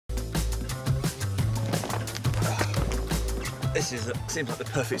seems like the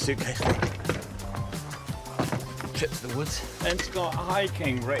perfect suitcase for a trip to the woods. It's got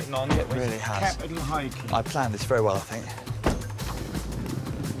hiking written on it. It really has. Capital hiking. I planned this very well, I think.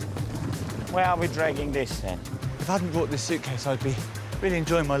 Where are we dragging this then? If I hadn't brought this suitcase, I'd be really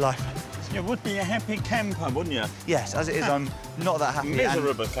enjoying my life. You would be a happy camper, wouldn't you? Yes, as it is, I'm not that happy.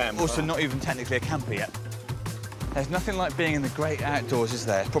 Miserable camper. Also, not even technically a camper yet. There's nothing like being in the great outdoors, is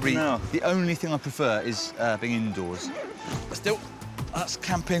there? Probably the only thing I prefer is being indoors. But still, that's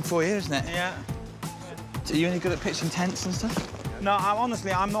camping for you, isn't it? Yeah. So are you any good at pitching tents and stuff? No,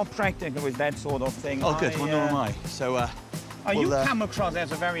 honestly, I'm not practical with that sort of thing. Oh, good. Well, nor am I. So, you come across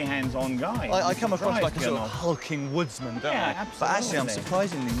as a very hands-on guy. I come across like a sort of hulking woodsman, don't I? Absolutely. But actually, I'm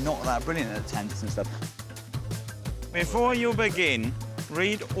surprisingly not that brilliant at tents and stuff. Before you begin,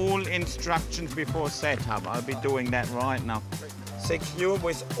 read all instructions before setup. I'll be doing that right now. Secure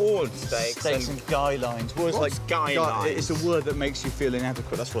with all stakes and guy lines. Words What's like guy lines? It's a word that makes you feel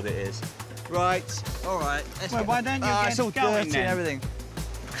inadequate. That's what it is. Right. All right. Well, why don't you get it's all going dirty then? and everything.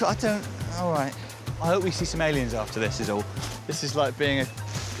 I don't. All right. I hope we see some aliens after this. Is all. This is like being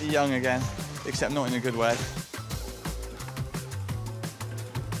young again, except not in a good way.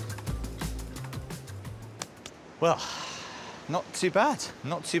 Well, not too bad.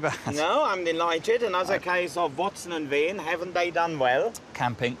 Not too bad. No, I'm delighted. Another case of Watson and Henning. Haven't they done well?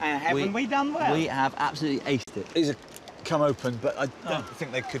 Camping. Haven't we done well? We have absolutely aced it. These are come open, but I don't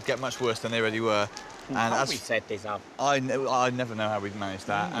think they could get much worse than they already were. And how we set this up? I never know how we've managed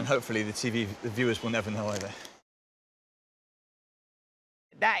that, and hopefully the viewers will never know either.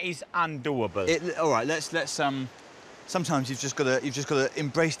 That is undoable. All right, let's. Sometimes you've just got to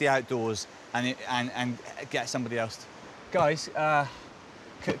embrace the outdoors and get somebody else. Guys,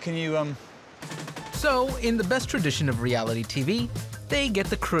 can you So, in the best tradition of reality TV, they get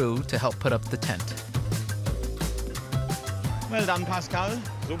the crew to help put up the tent. Well done, Pascal.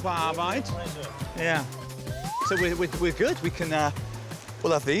 Super Arbeit. Yeah. So we're good. We can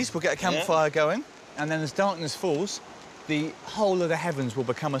we'll have these. We'll get a campfire going, and then as darkness falls, the whole of the heavens will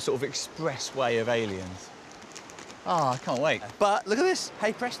become a sort of expressway of aliens. Oh, I can't wait. But look at this.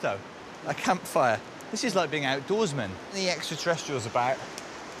 Hey presto, a campfire. This is like being outdoorsmen. The extraterrestrials about.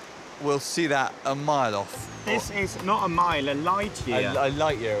 We'll see that a mile off. This is not a mile, a light year. A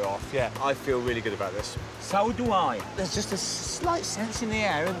light year off, yeah. I feel really good about this. So do I. There's just a slight sense in the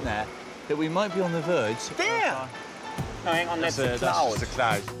air, isn't there, that we might be on the verge. There! No, hang on, that's a cloud. That's a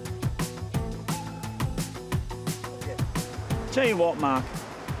cloud. Tell you what, Mark.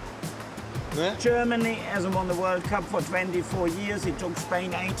 Yeah? Germany hasn't won the World Cup for 24 years. It took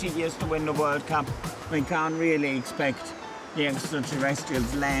Spain 80 years to win the World Cup. We can't really expect the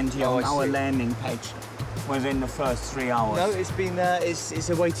extraterrestrials land here on our landing page within the first 3 hours. No, it's been it's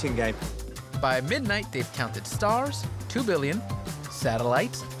a waiting game. By midnight, they've counted stars, 2 billion,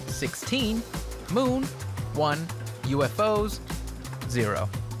 satellites, 16, moon, 1, UFOs, 0.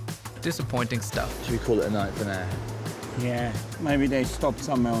 Disappointing stuff. Should we call it a night for now? Yeah, maybe they stopped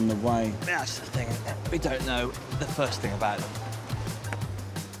somewhere on the way. That's the thing. We don't know the first thing about them.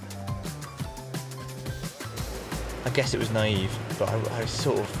 I guess it was naive, but I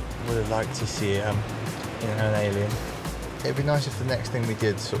sort of would have liked to see an alien. It'd be nice if the next thing we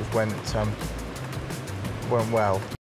did sort of went well.